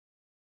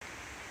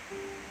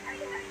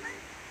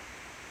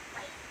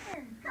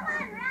Come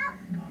on, Ralph.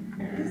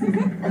 This is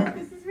it.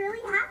 This is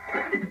really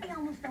happening. I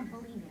almost don't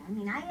believe it. I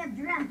mean, I have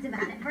dreamt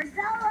about it for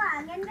so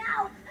long, and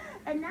now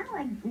I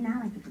think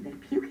I'm gonna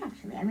puke.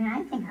 Actually, I mean,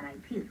 I think I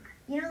might puke.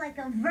 You know, like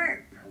a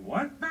burp.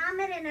 What?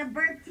 Vomit and a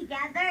burp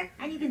together,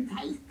 and you can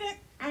taste it,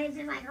 and it's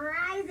just like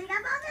rising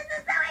up. Oh, this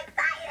is so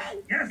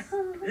exciting! Yes,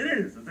 it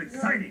is. It's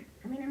exciting.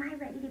 I mean, am I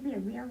ready to be a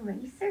real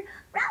racer?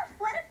 Ralph,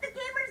 what if the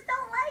gamers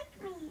don't like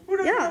me? Who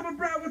doesn't love a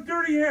brat with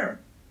dirty hair?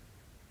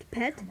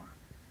 Pet? Come on.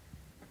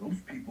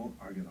 Those people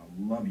are gonna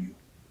love you.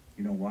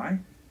 You know why?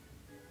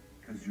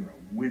 Because you're a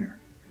winner.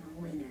 I'm a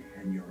winner.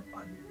 And you're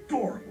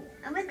adorable.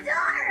 I'm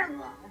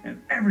adorable.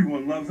 And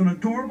everyone loves an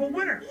adorable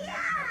winner.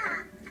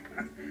 Yeah.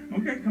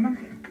 Okay, come on.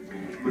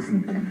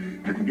 Listen to me.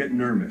 If you get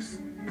nervous,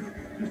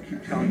 just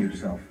keep telling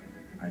yourself,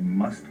 I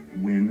must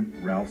win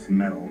Ralph's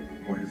medal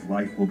or his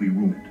life will be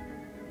ruined.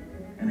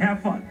 And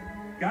have fun.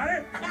 Got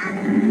it? Got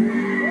it.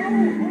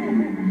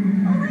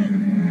 Oh, wait.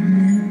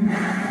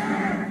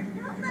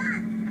 Hold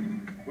on.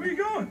 Where are you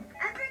going?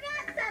 I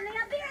forgot something.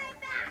 I'll be right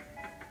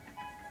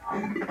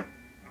back.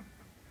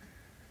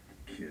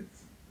 Kids.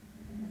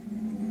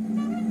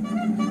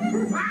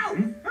 Wow!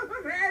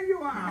 There you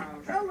are.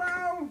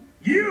 Hello.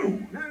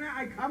 You! No,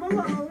 I come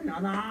alone,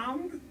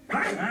 unarmed.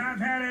 I've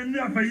had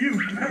enough of you,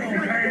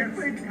 pillow pants!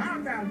 Please,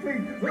 calm down,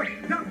 please. Look,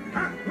 no,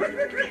 I'm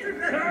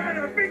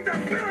gonna beat the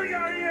filling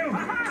out of you!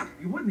 Aha!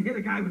 You wouldn't hit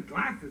a guy with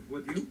glasses,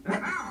 would you?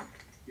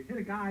 You hit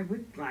a guy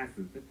with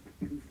glasses.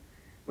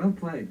 Well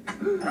played.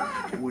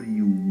 What do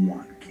you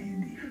want,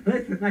 Candy?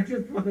 Listen, I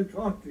just want to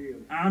talk to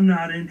you. I'm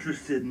not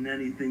interested in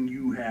anything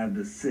you have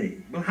to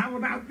say. Well, how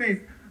about this?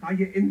 Are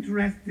you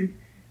interested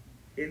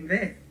in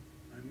this?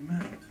 A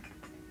medal?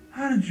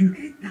 How did you...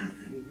 It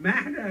doesn't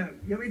matter.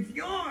 It's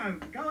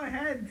yours. Go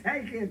ahead,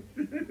 take it.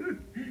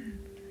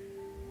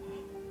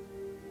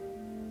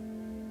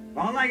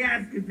 All I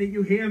ask is that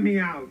you hear me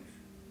out.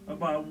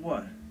 About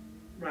what?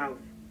 Ralph,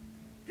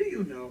 do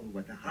you know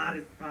what the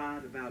hardest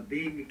part about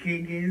being a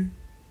king is?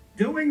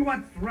 Doing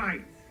what's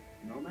right,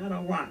 no matter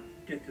what.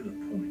 Get to the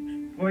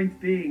point. Point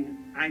being,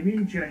 I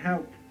need your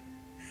help.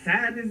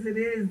 Sad as it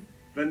is,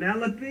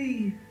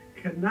 Vanellope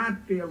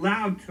cannot be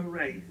allowed to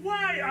race.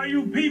 Why are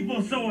you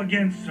people so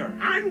against her?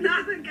 I'm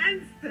not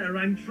against her.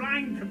 I'm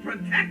trying to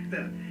protect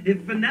her.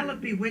 If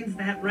Vanellope wins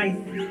that race,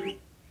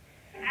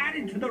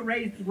 added to the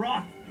race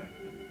roster,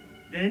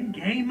 then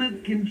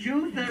gamers can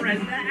choose her as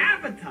their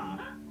avatar.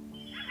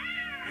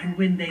 And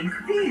when they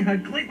see her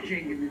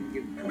glitching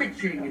and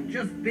twitching and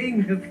just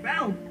being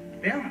herself,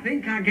 they'll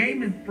think our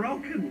game is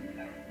broken.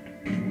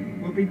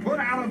 We'll be put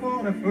out of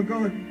order for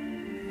good.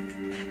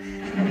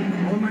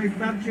 All my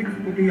subjects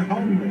will be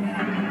homeless.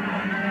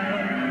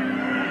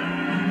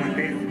 But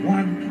there's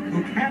one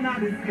who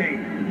cannot escape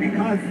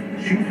because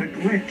she's a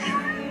glitch.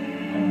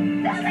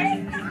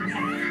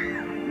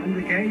 When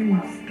the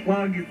game's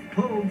plug is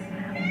pulled,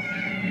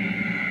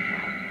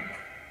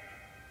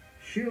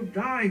 she'll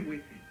die with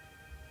it.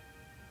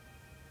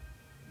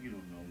 You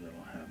don't know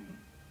that'll happen.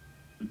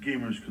 The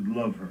gamers could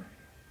love her.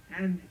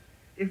 And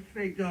if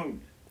they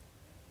don't,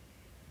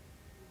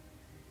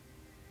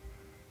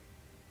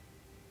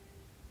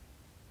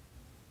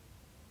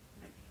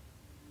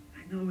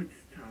 I know it's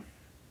tough,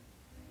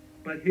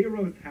 but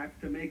heroes have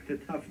to make the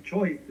tough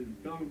choices,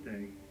 don't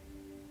they?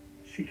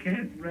 She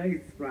can't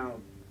race,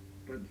 Ralph,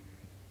 but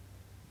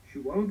she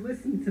won't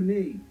listen to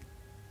me.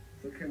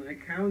 So can I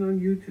count on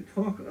you to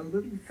talk a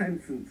little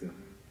sense into her?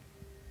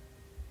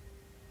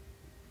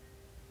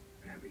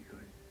 Very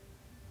good.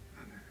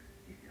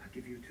 I'll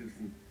give you two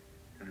some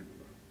time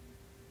alone.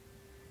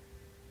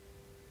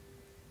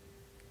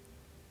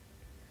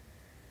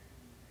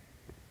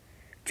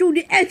 Join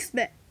the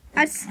X-Men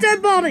and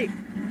stand body.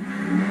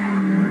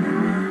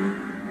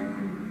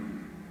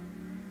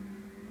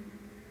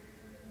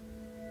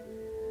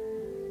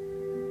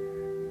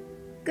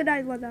 Good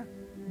night, Linda.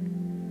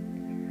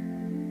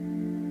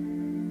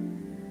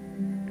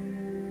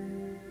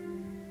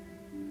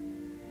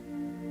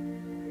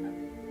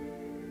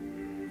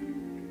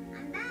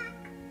 I'm back.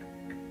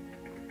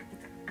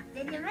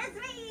 Did you miss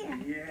me?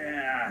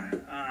 Yeah.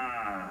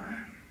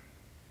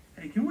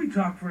 Hey, can we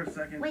talk for a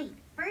second? Wait,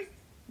 first,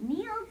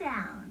 kneel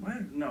down.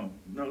 What? No.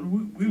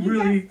 We Can you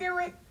really... just do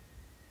it?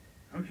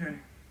 Okay.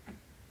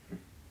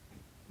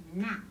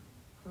 Now,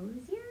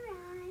 close your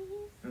eyes.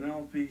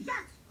 Vanellope.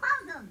 Shush!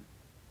 Close them!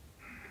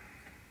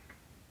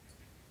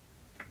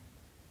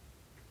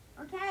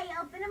 Okay,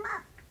 open them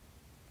up.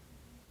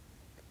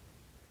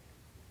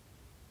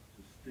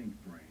 It's a stink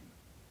brain.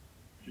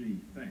 Gee,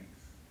 thanks.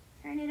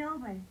 Turn it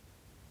over.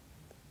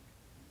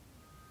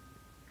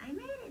 I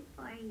made it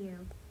for you.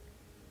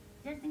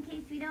 Just in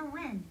case we don't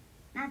win.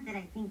 Not that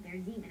I think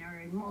there's even a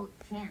remote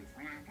chance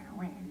we're not gonna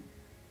win.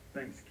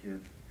 Thanks,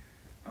 kid.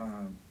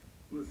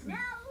 Listen.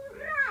 Now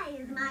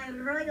rise, my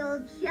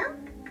royal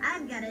chump.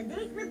 I've got a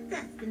date with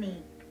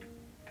destiny.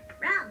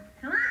 Ralph,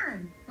 come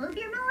on. Move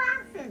your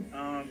molasses.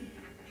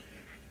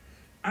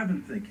 I've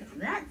been thinking.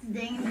 That's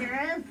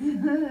dangerous.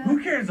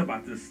 Who cares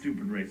about this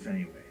stupid race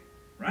anyway?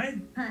 right?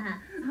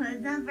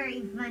 It's not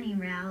very funny,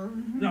 Ralph.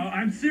 No,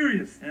 I'm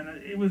serious. And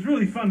it was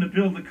really fun to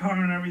build the car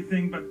and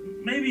everything, but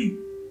maybe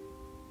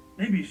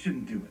you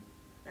shouldn't do it.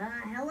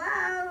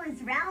 Hello?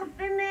 Is Ralph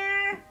in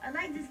there? I'd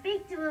like to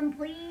speak to him,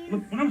 please.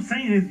 Look, what I'm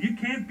saying is you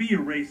can't be a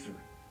racer.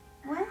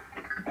 What?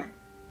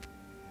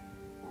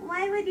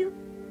 Why would you...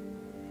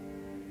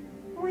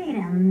 Wait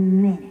a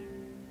minute.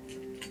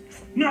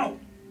 No!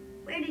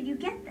 Where did you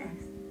get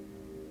this?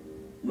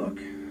 Look,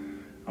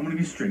 I'm gonna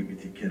be straight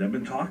with you, kid. I've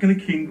been talking to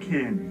King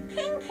Candy.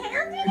 King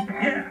Candy?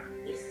 Yeah.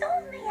 You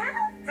sold me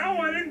out? No,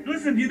 I didn't.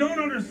 Listen, you don't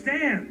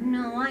understand.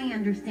 No, I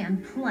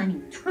understand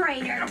plenty.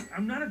 Traitor.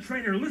 I'm not a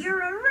traitor. Listen.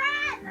 You're a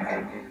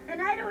rat!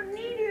 And I don't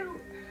need you.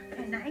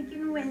 And I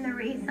can win the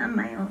race on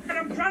my own. But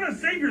I'm trying to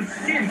save your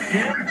skin,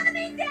 kid. Let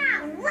me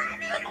down! Let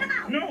me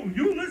out! No,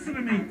 you listen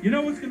to me. You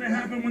know what's gonna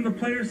happen when the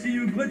players see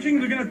you glitching?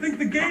 They're gonna think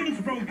the game's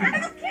broken. I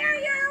don't care,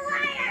 you're a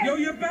liar! Yo,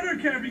 you better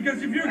care,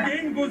 because if your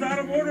game goes out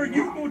of order,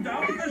 you go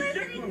down with the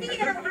ship. Listening to you!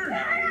 Get out of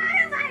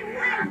my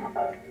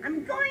way!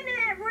 I'm going to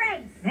that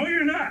race! No,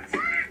 you're not.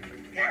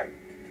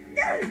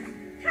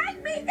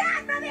 Take me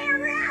down from here,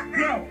 Ralph!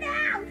 No. Right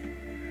now!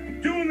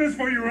 Doing this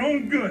for your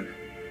own good.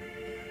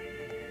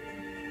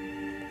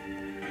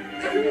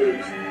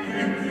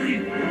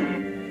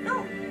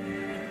 No!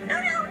 No,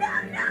 no, no,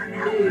 no,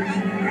 no!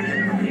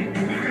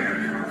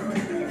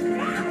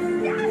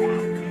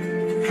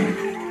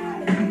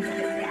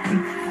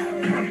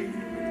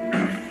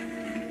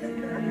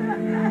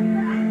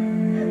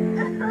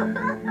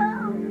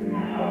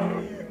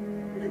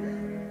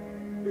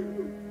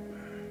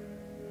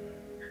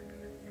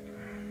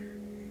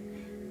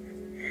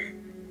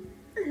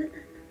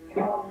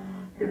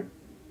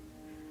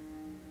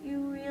 You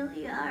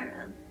really are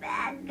a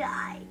bad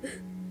guy.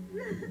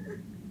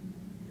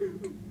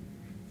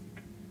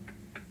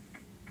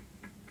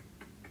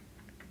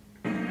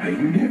 I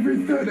never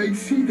thought I'd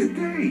see the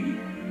day.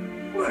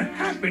 What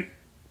happened?